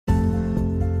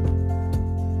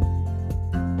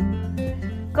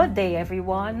Good day,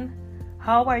 everyone.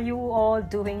 How are you all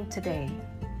doing today?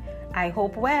 I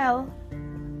hope well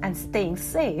and staying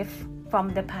safe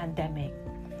from the pandemic.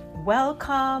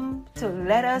 Welcome to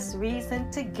Let Us Reason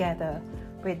Together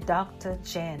with Dr.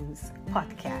 Jen's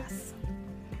podcast.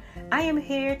 I am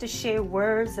here to share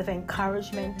words of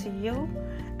encouragement to you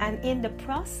and in the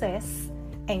process,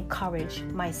 encourage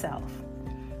myself.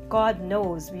 God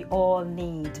knows we all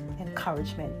need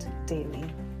encouragement daily.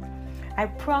 I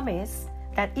promise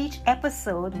that each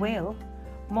episode will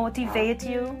motivate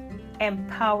you,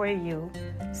 empower you,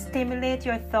 stimulate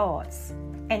your thoughts,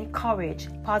 encourage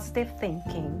positive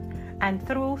thinking, and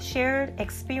through shared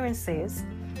experiences,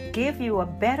 give you a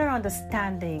better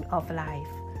understanding of life.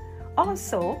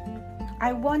 Also,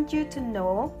 I want you to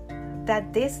know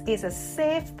that this is a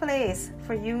safe place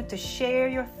for you to share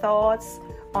your thoughts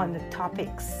on the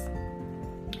topics.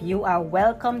 You are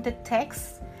welcome to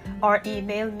text or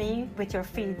email me with your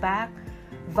feedback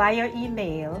via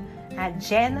email at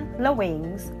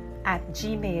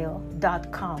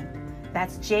jenlawings@gmail.com.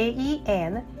 That's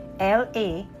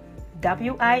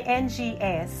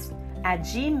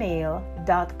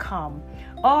JENLAWINGS@gmail.com.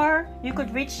 Or you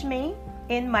could reach me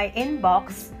in my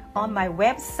inbox on my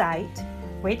website,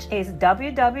 which is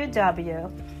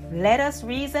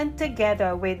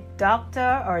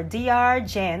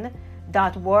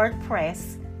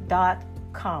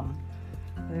www.letusreasontogether.wordpress.com.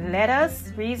 Let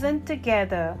us reason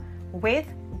together with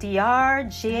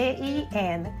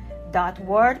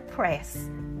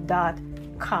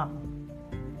drjen.wordpress.com.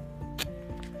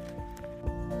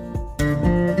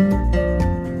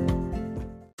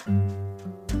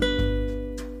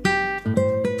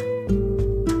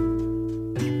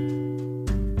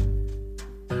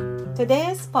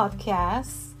 Today's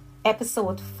podcast,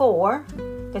 episode 4,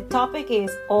 the topic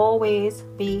is Always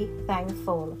Be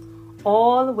Thankful.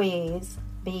 Always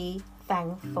be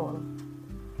thankful.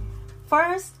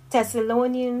 1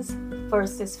 Thessalonians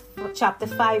chapter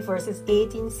 5 verses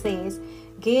 18 says,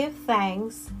 "Give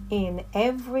thanks in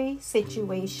every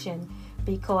situation,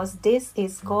 because this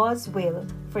is God's will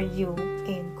for you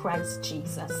in Christ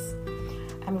Jesus."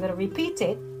 I'm going to repeat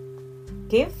it.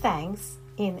 Give thanks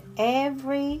in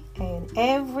every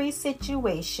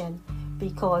situation,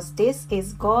 because this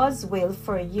is God's will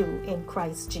for you in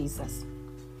Christ Jesus.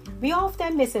 We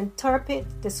often misinterpret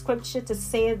the scripture to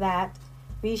say that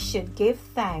we should give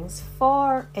thanks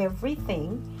for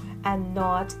everything and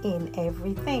not in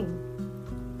everything.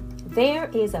 There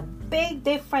is a big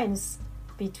difference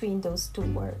between those two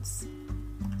words.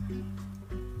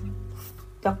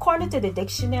 According to the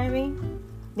dictionary,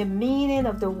 the meaning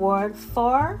of the word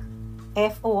for,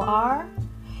 F-O-R,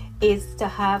 is to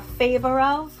have favor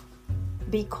of,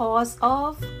 because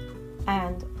of,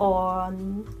 and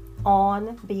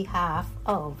on behalf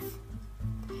of.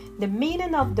 The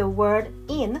meaning of the word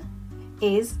in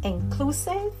is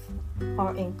inclusive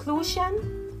or inclusion,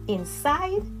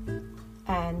 inside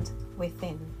and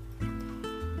within.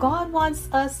 God wants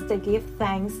us to give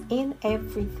thanks in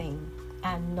everything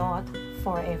and not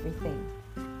for everything.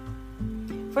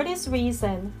 For this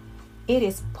reason, it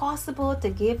is possible to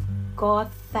give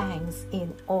God thanks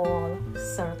in all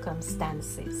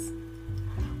circumstances.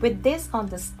 With this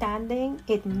understanding,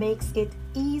 it makes it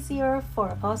easier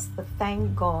for us to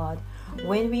thank God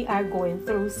when we are going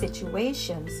through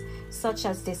situations such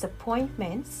as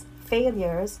disappointments,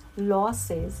 failures,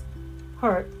 losses,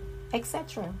 hurt,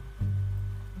 etc.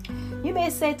 You may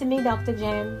say to me, Dr.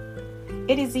 Jen,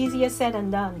 it is easier said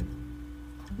than done.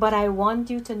 But I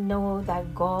want you to know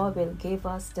that God will give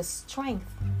us the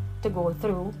strength to go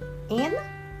through in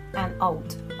and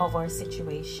out of our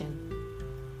situation.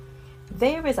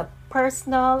 There is a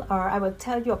personal, or I will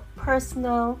tell you a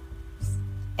personal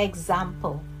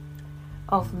example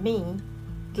of me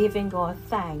giving God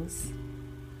thanks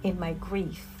in my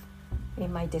grief,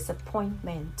 in my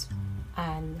disappointment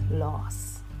and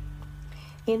loss.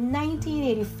 In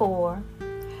 1984,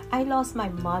 I lost my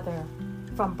mother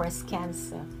from breast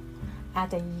cancer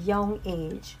at a young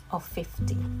age of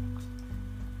 50.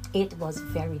 It was a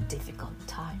very difficult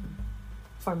time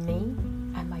for me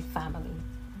and my family.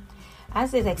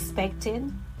 As is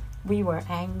expected, we were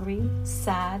angry,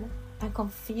 sad, and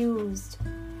confused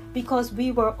because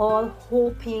we were all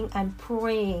hoping and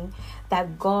praying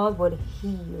that God would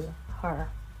heal her.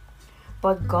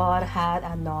 But God had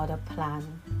another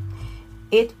plan.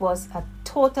 It was a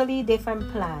totally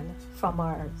different plan from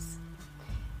ours.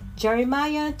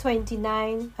 Jeremiah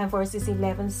 29 and verses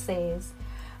 11 says,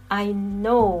 I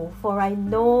know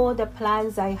the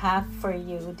plans I have for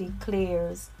you,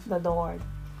 declares the Lord.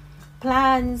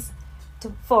 Plans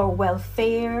for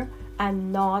welfare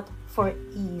and not for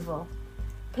evil,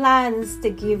 plans to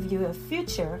give you a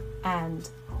future and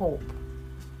hope.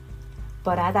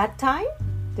 But at that time,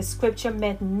 the scripture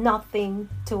meant nothing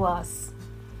to us.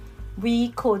 We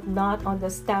could not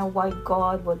understand why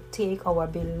God would take our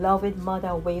beloved mother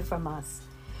away from us.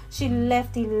 She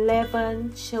left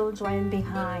 11 children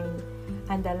behind,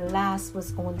 and the last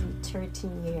was only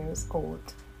 13 years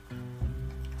old.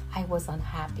 I was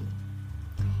unhappy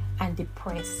and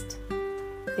depressed,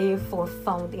 therefore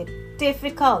found it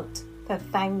difficult to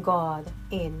thank God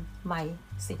in my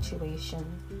situation.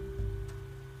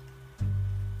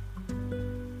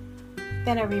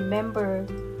 Then I remembered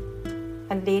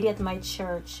a lady at my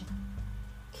church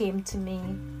came to me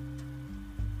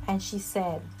and she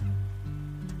said,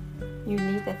 "You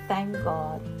need to thank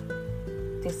God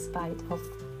despite of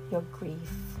your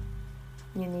grief.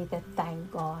 You need to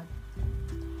thank God.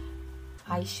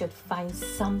 I should find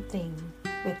something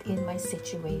within my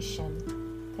situation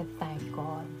to thank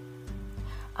God."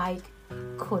 I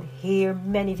could hear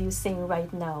many of you saying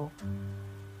right now,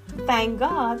 "Thank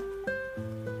God?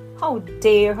 How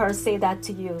dare her say that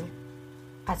to you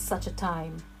at such a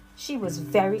time? She was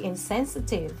very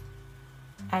insensitive."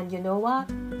 And you know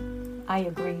what? I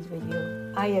agreed with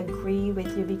you. I agree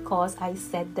with you because I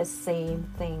said the same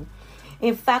thing.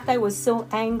 In fact, I was so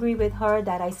angry with her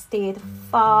that I stayed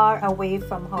far away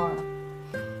from her.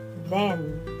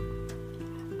 Then,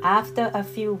 after a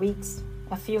few weeks,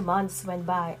 a few months went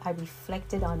by, I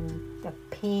reflected on the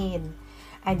pain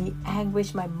and the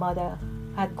anguish my mother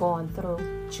had gone through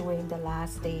during the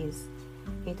last days.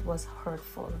 It was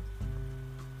hurtful.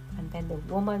 And then the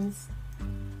woman's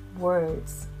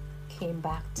words came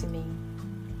back to me.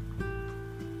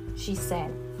 She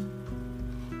said,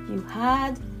 "You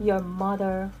had your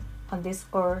mother on this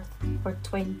earth for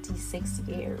 26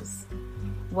 years,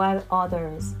 while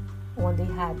others only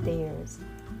had theirs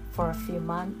for a few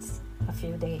months, a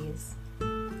few days.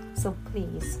 So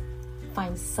please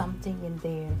find something in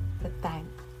there to thank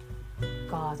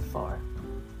God for."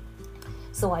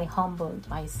 So I humbled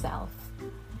myself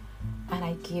and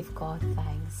I gave God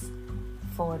thanks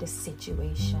for the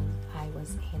situation I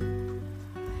was in,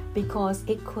 because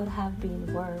it could have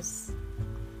been worse.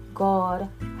 God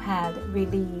had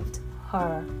relieved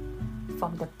her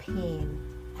from the pain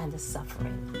and the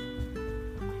suffering.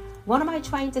 What am I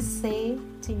trying to say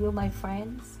to you, my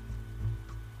friends?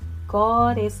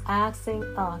 God is asking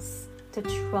us to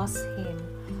trust Him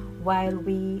while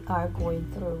we are going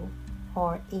through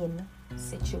or in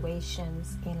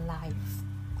situations in life.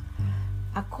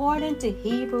 According to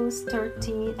Hebrews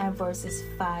 13 and verses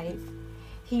 5,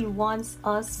 He wants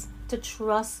us to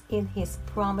trust in His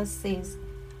promises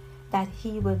that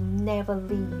He will never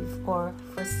leave or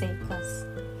forsake us.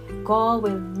 God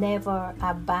will never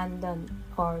abandon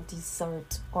or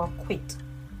desert or quit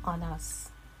on us.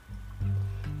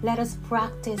 Let us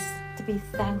practice to be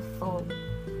thankful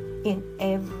in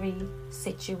every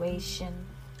situation,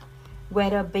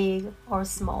 whether big or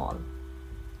small.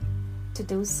 To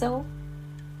do so,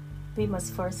 we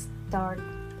must first start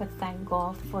to thank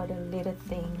God for the little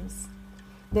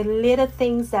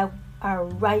things that are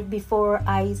right before our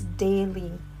eyes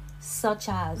daily, such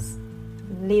as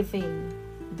living,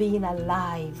 being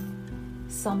alive.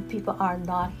 Some people are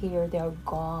not here, they're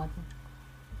gone.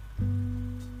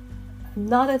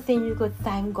 Another thing you could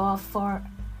thank God for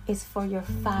is for your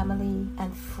family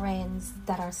and friends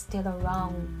that are still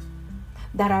around,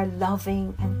 that are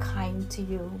loving and kind to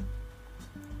you.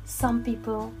 Some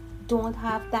people don't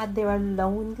have that, they are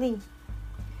lonely.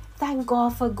 Thank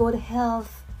God for good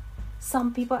health.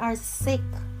 Some people are sick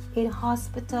in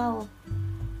hospital,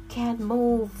 can't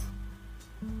move.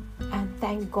 And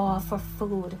thank God for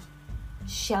food,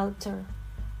 shelter,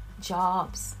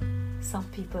 jobs. Some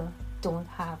people don't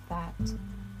have that.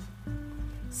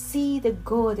 See the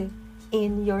good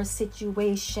in your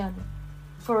situation.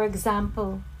 For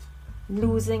example,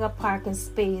 losing a parking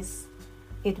space.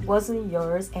 It wasn't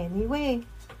yours anyway.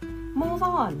 Move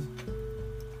on.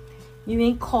 You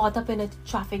ain't caught up in a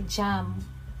traffic jam.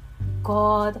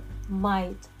 God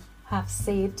might have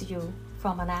saved you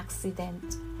from an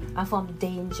accident and from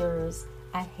dangers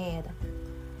ahead.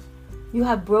 You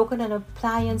have broken an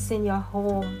appliance in your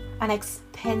home, an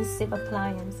expensive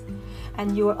appliance,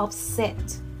 and you're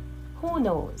upset. Who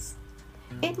knows?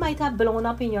 It might have blown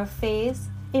up in your face.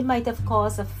 It might have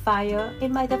caused a fire. It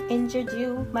might have injured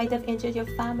you, might have injured your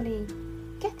family.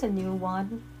 Get a new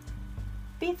one.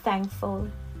 Be thankful.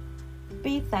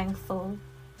 Be thankful.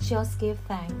 Just give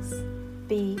thanks.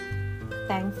 Be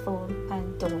thankful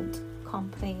and don't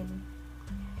complain.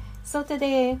 So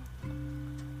today,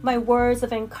 my words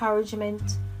of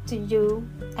encouragement to you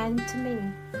and to me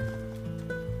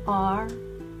are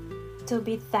to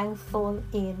be thankful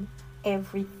in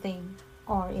everything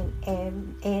or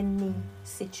in any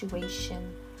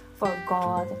situation, for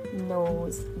God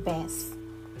knows best.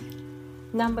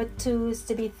 Number 2 is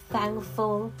to be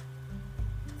thankful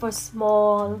for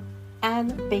small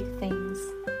and big things.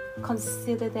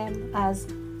 Consider them as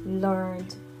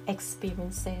learned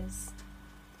experiences.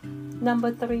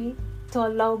 Number 3, to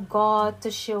allow God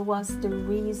to show us the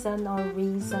reason or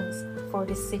reasons for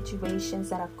the situations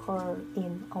that occur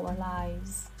in our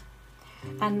lives.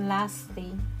 And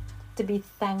lastly, to be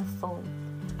thankful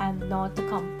and not to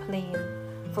complain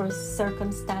for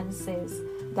circumstances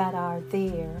that are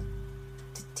there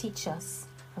to teach us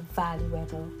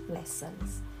valuable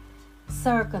lessons.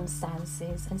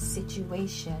 Circumstances and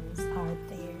situations are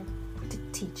there to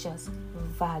teach us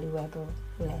valuable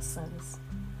lessons.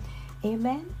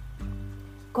 Amen.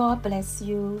 God bless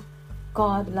you.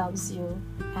 God loves you,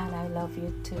 and I love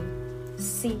you too.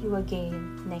 See you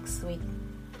again next week.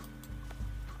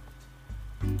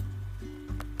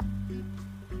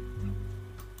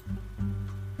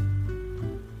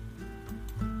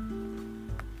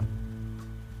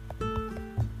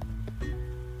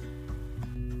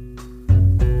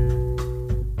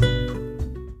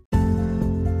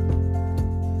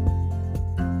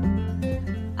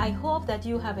 I hope that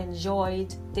you have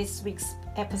enjoyed this week's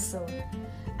episode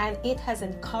and it has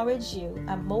encouraged you,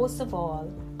 and most of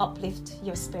all, uplift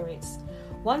your spirits.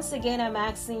 Once again, I'm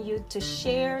asking you to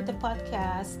share the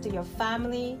podcast to your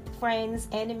family, friends,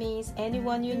 enemies,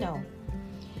 anyone you know.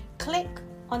 Click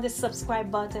on the subscribe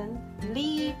button,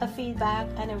 leave a feedback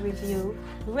and a review,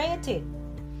 rate it.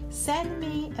 Send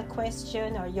me a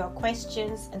question or your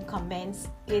questions and comments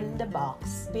in the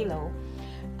box below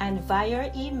and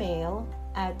via email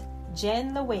at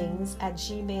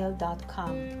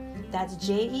jenlawings@gmail.com. That's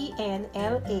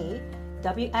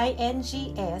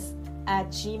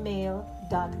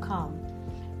JenLawings@gmail.com.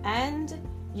 And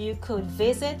you could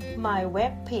visit my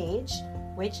webpage,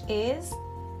 which is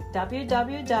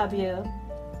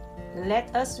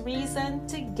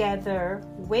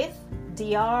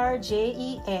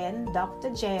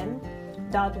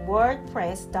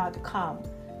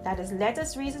That is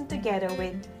letusreasontogether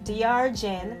with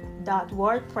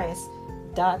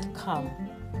drjen.wordpress.com.